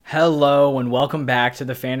Hello and welcome back to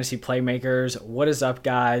the Fantasy Playmakers. What is up,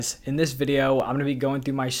 guys? In this video, I'm going to be going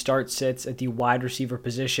through my start sits at the wide receiver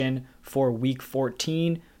position for week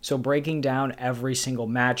 14. So breaking down every single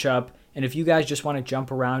matchup. And if you guys just want to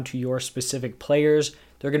jump around to your specific players,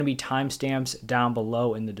 there are going to be timestamps down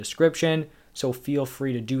below in the description. So feel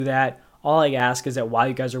free to do that. All I ask is that while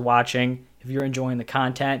you guys are watching, if you're enjoying the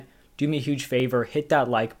content, do me a huge favor, hit that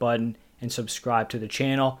like button and subscribe to the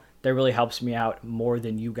channel. That really helps me out more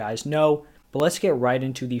than you guys know. But let's get right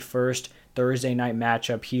into the first Thursday night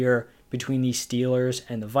matchup here between the Steelers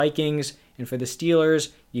and the Vikings. And for the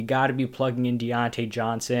Steelers, you got to be plugging in Diontae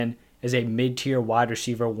Johnson as a mid-tier wide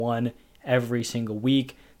receiver one every single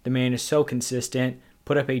week. The man is so consistent,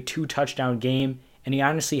 put up a 2-touchdown game, and he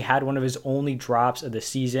honestly had one of his only drops of the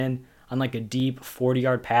season on like a deep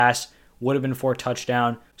 40-yard pass. Would have been for a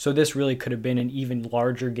touchdown. So this really could have been an even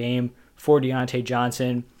larger game for Diontae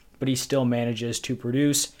Johnson, but he still manages to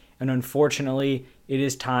produce. And unfortunately, it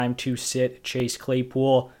is time to sit Chase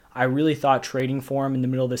Claypool. I really thought trading for him in the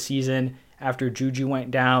middle of the season after Juju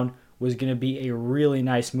went down was going to be a really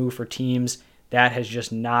nice move for teams. That has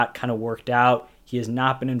just not kind of worked out. He has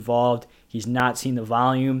not been involved. He's not seen the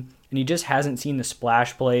volume, and he just hasn't seen the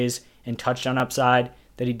splash plays and touchdown upside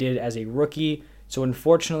that he did as a rookie. So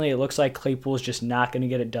unfortunately, it looks like Claypool is just not going to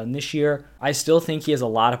get it done this year. I still think he has a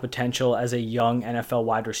lot of potential as a young NFL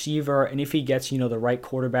wide receiver, and if he gets, the right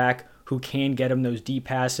quarterback who can get him those deep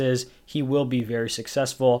passes, he will be very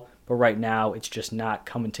successful. But right now, it's just not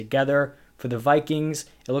coming together. For the Vikings,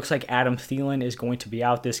 it looks like Adam Thielen is going to be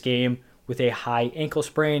out this game with a high ankle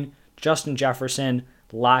sprain. Justin Jefferson,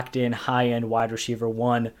 locked in high-end wide receiver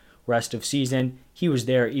one rest of season. He was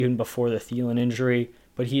there even before the Thielen injury,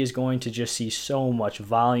 but he is going to just see so much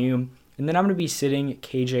volume. And then I'm going to be sitting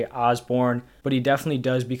KJ Osborne, but he definitely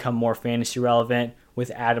does become more fantasy relevant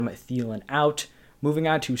with Adam Thielen out. Moving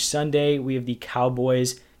on to Sunday, we have the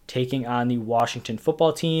Cowboys taking on the Washington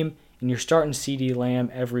football team, and you're starting CeeDee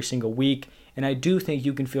Lamb every single week. And I do think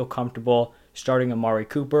you can feel comfortable starting Amari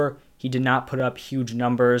Cooper. He did not put up huge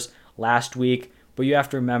numbers last week, but you have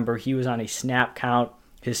to remember he was on a snap count.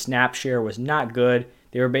 His snap share was not good.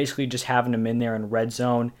 They were basically just having him in there in red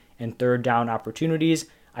zone and third down opportunities.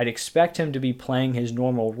 I'd expect him to be playing his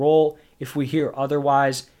normal role. If we hear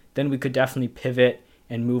otherwise, then we could definitely pivot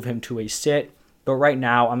and move him to a sit. But right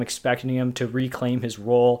now, I'm expecting him to reclaim his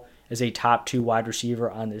role as a top 2 wide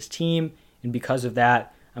receiver on this team. And because of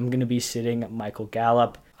that, I'm going to be sitting Michael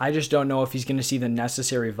Gallup. I just don't know if he's going to see the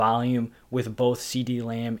necessary volume with both CeeDee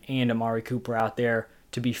Lamb and Amari Cooper out there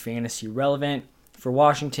to be fantasy relevant. For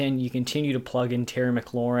Washington, you continue to plug in Terry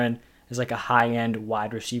McLaurin as like a high-end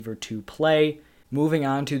wide receiver to play. Moving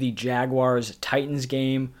on to the Jaguars-Titans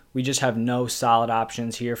game, we just have no solid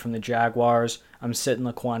options here from the Jaguars. I'm sitting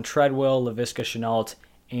Laquan Treadwell, Laviska Shenault,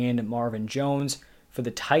 and Marvin Jones. For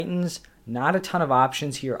the Titans, not a ton of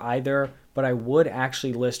options here either, but I would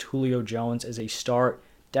actually list Julio Jones as a start.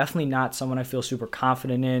 Definitely not someone I feel super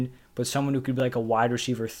confident in, but someone who could be like a wide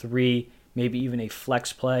receiver 3, maybe even a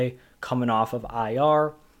flex play coming off of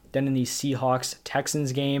IR. Then in the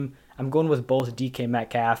Seahawks-Texans game, I'm going with both DK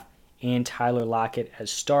Metcalf and Tyler Lockett as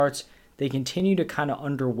starts. They continue to kind of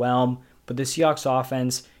underwhelm, but the Seahawks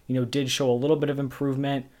offense, did show a little bit of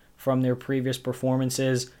improvement from their previous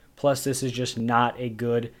performances. Plus, this is just not a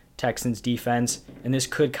good Texans defense, and this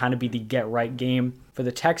could kind of be the get-right game. For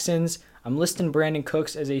the Texans, I'm listing Brandon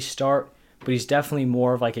Cooks as a start, but he's definitely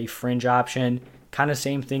more of like a fringe option. Kind of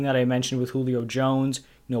same thing that I mentioned with Julio Jones,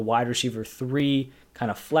 wide receiver 3, kind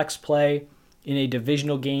of flex play. In a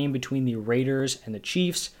divisional game between the Raiders and the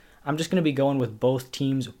Chiefs, I'm just going to be going with both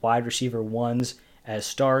teams' wide receiver ones as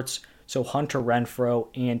starts. So Hunter Renfrow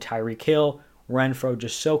and Tyreek Hill. Renfrow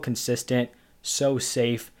just so consistent, so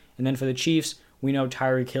safe. And then for the Chiefs, we know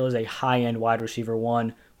Tyreek Hill is a high-end wide receiver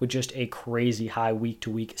one with just a crazy high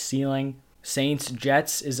week-to-week ceiling.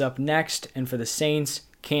 Saints-Jets is up next, and for the Saints,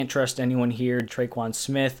 can't trust anyone here. Traquan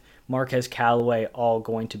Smith, Marquez Callaway, all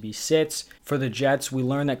going to be sits. For the Jets, we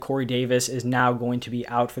learned that Corey Davis is now going to be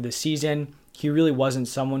out for the season. He really wasn't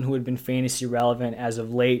someone who had been fantasy relevant as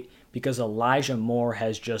of late because Elijah Moore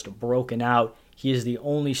has just broken out. He is the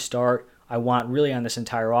only start I want really on this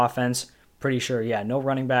entire offense. Pretty sure, no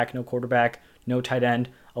running back, no quarterback, no tight end.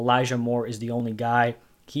 Elijah Moore is the only guy.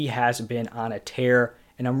 He has been on a tear,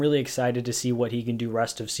 and I'm really excited to see what he can do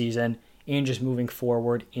rest of season and just moving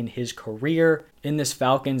forward in his career. In this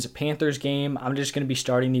Falcons-Panthers game, I'm just going to be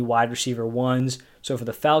starting the wide receiver ones. So for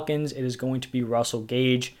the Falcons, it is going to be Russell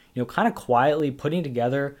Gage, kind of quietly putting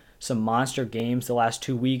together some monster games the last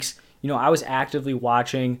 2 weeks. I was actively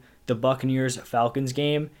watching the Buccaneers-Falcons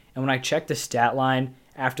game, and when I checked the stat line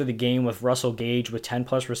after the game with Russell Gage with 10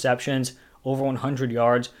 plus receptions, over 100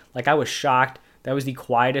 yards. Like, I was shocked. That was the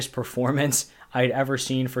quietest performance I had ever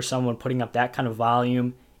seen for someone putting up that kind of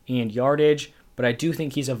volume and yardage. But I do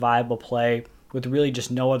think he's a viable play with really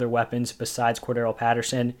just no other weapons besides Cordero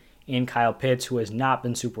Patterson and Kyle Pitts, who has not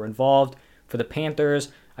been super involved. For the Panthers,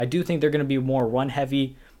 I do think they're going to be more run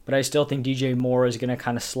heavy, but I still think DJ Moore is going to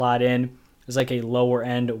kind of slot in as like a lower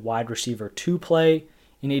end wide receiver 2 play.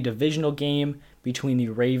 In a divisional game between the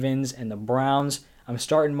Ravens and the Browns, I'm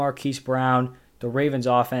starting Marquise Brown. The Ravens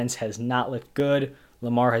offense has not looked good.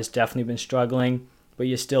 Lamar has definitely been struggling, but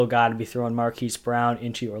you still got to be throwing Marquise Brown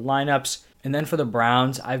into your lineups. And then for the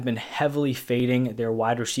Browns, I've been heavily fading their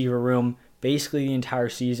wide receiver room basically the entire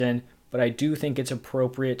season, but I do think it's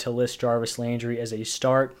appropriate to list Jarvis Landry as a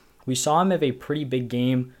start. We saw him have a pretty big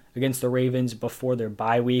game against the Ravens before their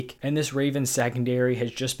bye week, and this Ravens secondary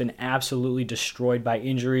has just been absolutely destroyed by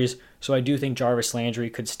injuries, so I do think Jarvis Landry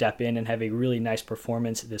could step in and have a really nice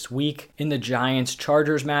performance this week. In the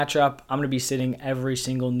Giants-Chargers matchup, I'm going to be sitting every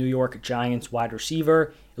single New York Giants wide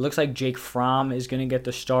receiver. It looks like Jake Fromm is going to get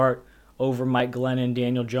the start over Mike Glennon.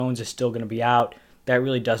 Daniel Jones is still going to be out. That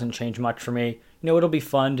really doesn't change much for me. It'll be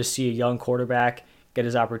fun to see a young quarterback get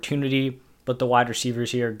his opportunity, but the wide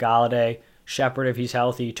receivers here, Galladay, Shepard if he's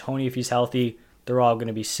healthy, Tony if he's healthy, they're all going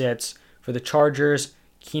to be sits. For the Chargers,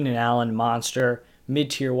 Keenan Allen, monster,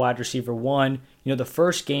 mid-tier wide receiver 1. The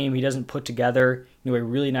first game he doesn't put together, a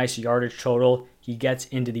really nice yardage total. He gets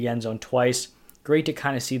into the end zone twice. Great to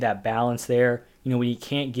kind of see that balance there. When he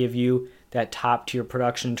can't give you that top-tier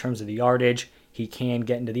production in terms of the yardage, he can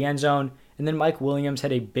get into the end zone. And then Mike Williams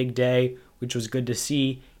had a big day, which was good to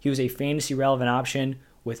see. He was a fantasy-relevant option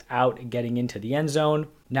without getting into the end zone.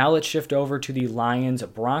 Now let's shift over to the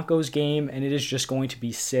Lions-Broncos game, and it is just going to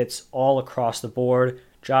be sits all across the board.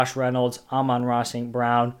 Josh Reynolds, Amon-Ra St.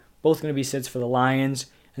 Brown, both going to be sits for the Lions.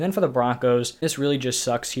 And then for the Broncos, this really just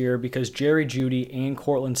sucks here because Jerry Jeudy and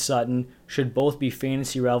Courtland Sutton should both be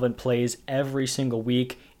fantasy-relevant plays every single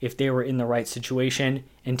week if they were in the right situation.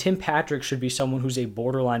 And Tim Patrick should be someone who's a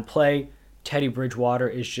borderline play. Teddy Bridgewater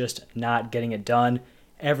is just not getting it done.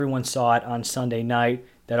 Everyone saw it on Sunday night.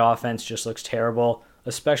 That offense just looks terrible,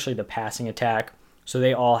 especially the passing attack. So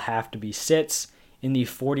they all have to be sits. In the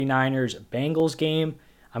 49ers-Bengals game,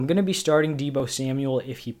 I'm going to be starting Deebo Samuel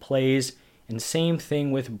if he plays. And same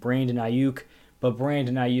thing with Brandon Ayuk, but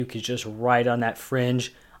Brandon Ayuk is just right on that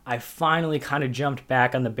fringe. I finally kind of jumped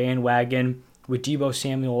back on the bandwagon with Deebo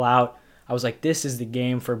Samuel out. I was like, this is the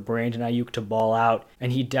game for Brandon Ayuk to ball out,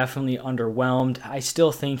 and he definitely underwhelmed. I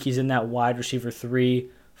still think he's in that wide receiver 3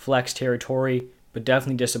 flex territory, but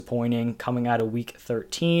definitely disappointing coming out of week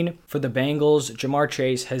 13. For the Bengals, Jamar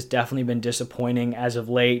Chase has definitely been disappointing as of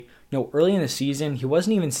late. Early in the season, he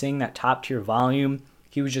wasn't even seeing that top tier volume.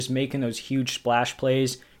 He was just making those huge splash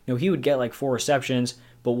plays. He would get like 4 receptions,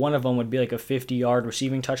 but one of them would be like a 50-yard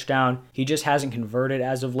receiving touchdown. He just hasn't converted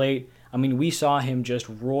as of late. We saw him just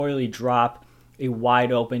royally drop a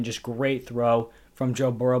wide open, just great throw from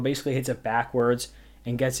Joe Burrow. Basically hits it backwards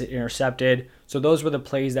and gets it intercepted. So those were the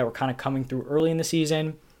plays that were kind of coming through early in the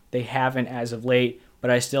season. They haven't as of late,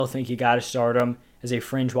 but I still think you got to start him as a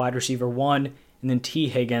fringe wide receiver 1. And then T.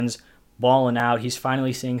 Higgins balling out. He's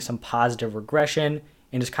finally seeing some positive regression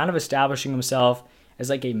and is kind of establishing himself as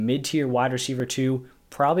like a mid-tier wide receiver 2,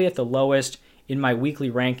 probably at the lowest in my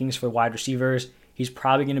weekly rankings for wide receivers. He's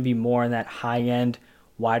probably going to be more in that high-end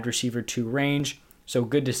wide receiver 2 range. So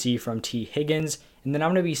good to see from T. Higgins. And then I'm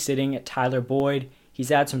going to be sitting at Tyler Boyd. He's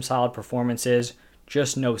had some solid performances,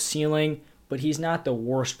 just no ceiling, but he's not the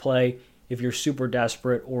worst play if you're super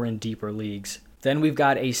desperate or in deeper leagues. Then we've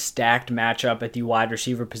got a stacked matchup at the wide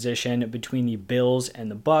receiver position between the Bills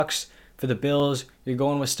and the Bucks. For the Bills, you're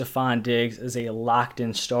going with Stephon Diggs as a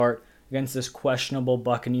locked-in start against this questionable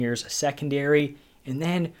Buccaneers secondary. And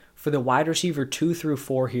then for the wide receiver 2 through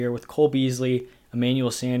 4 here with Cole Beasley,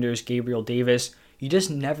 Emmanuel Sanders, Gabriel Davis, you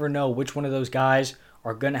just never know which one of those guys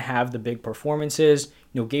are going to have the big performances.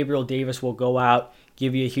 Gabriel Davis will go out,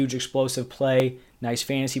 give you a huge explosive play, nice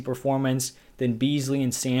fantasy performance. Then Beasley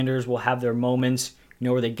and Sanders will have their moments,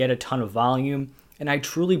 where they get a ton of volume. And I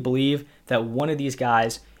truly believe that one of these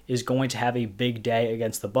guys is going to have a big day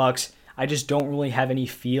against the Bucks. I just don't really have any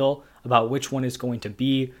feel about which one is going to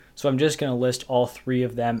be. So I'm just going to list all 3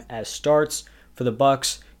 of them as starts. For the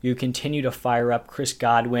Bucks, you continue to fire up Chris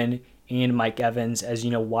Godwin and Mike Evans as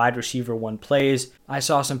wide receiver 1 plays. I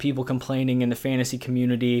saw some people complaining in the fantasy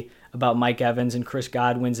community about Mike Evans and Chris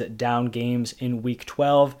Godwin's down games in week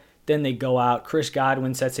 12. Then they go out. Chris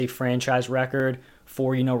Godwin sets a franchise record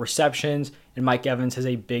for receptions, and Mike Evans has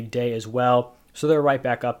a big day as well. So they're right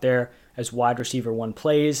back up there as wide receiver 1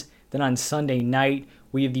 plays. Then on Sunday night,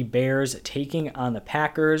 we have the Bears taking on the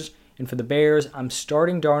Packers. And for the Bears, I'm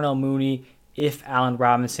starting Darnell Mooney if Allen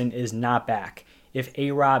Robinson is not back. If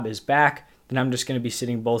A-Rob is back, then I'm just going to be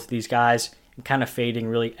sitting both of these guys and kind of fading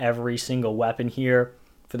really every single weapon here.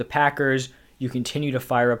 For the Packers, you continue to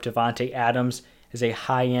fire up Davante Adams as a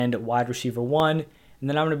high-end wide receiver 1. And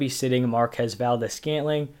then I'm going to be sitting Marquez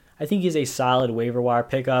Valdes-Scantling. I think he's a solid waiver wire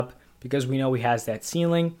pickup because we know he has that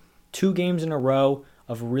ceiling. 2 games in a row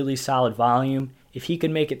of really solid volume. If he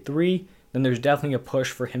can make it 3, then there's definitely a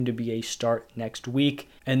push for him to be a start next week.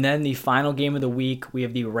 And then the final game of the week, we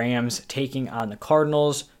have the Rams taking on the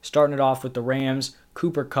Cardinals. Starting it off with the Rams,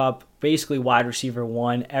 Cooper Kupp, basically wide receiver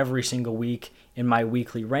 1 every single week in my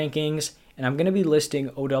weekly rankings. And I'm going to be listing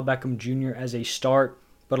Odell Beckham Jr. as a start,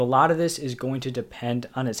 but a lot of this is going to depend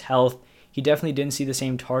on his health. He definitely didn't see the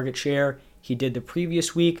same target share he did the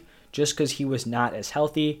previous week just because he was not as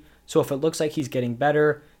healthy. So if it looks like he's getting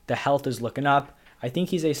better, the health is looking up, I think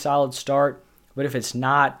he's a solid start. But if it's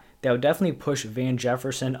not, that would definitely push Van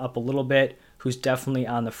Jefferson up a little bit, who's definitely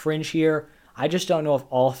on the fringe here. I just don't know if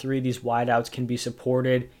all 3 of these wideouts can be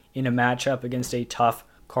supported in a matchup against a tough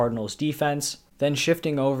Cardinals defense. Then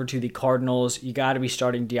shifting over to the Cardinals, you got to be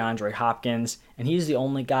starting DeAndre Hopkins, and he's the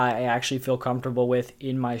only guy I actually feel comfortable with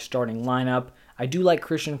in my starting lineup. I do like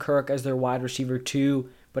Christian Kirk as their wide receiver 2,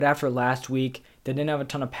 but after last week, they didn't have a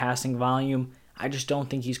ton of passing volume. I just don't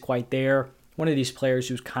think he's quite there. One of these players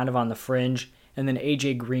who's kind of on the fringe, and then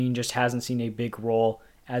AJ Green just hasn't seen a big role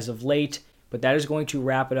as of late. But that is going to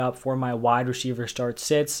wrap it up for my wide receiver start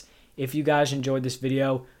sits. If you guys enjoyed this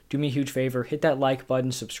video, do me a huge favor, hit that like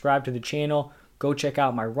button, subscribe to the channel, go check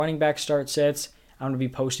out my running back start sits. I'm going to be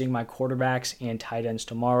posting my quarterbacks and tight ends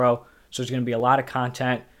tomorrow, so there's going to be a lot of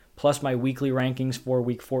content, plus my weekly rankings for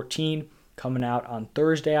week 14 coming out on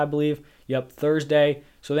Thursday, I believe. Yep, Thursday.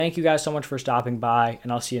 So thank you guys so much for stopping by,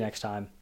 and I'll see you next time.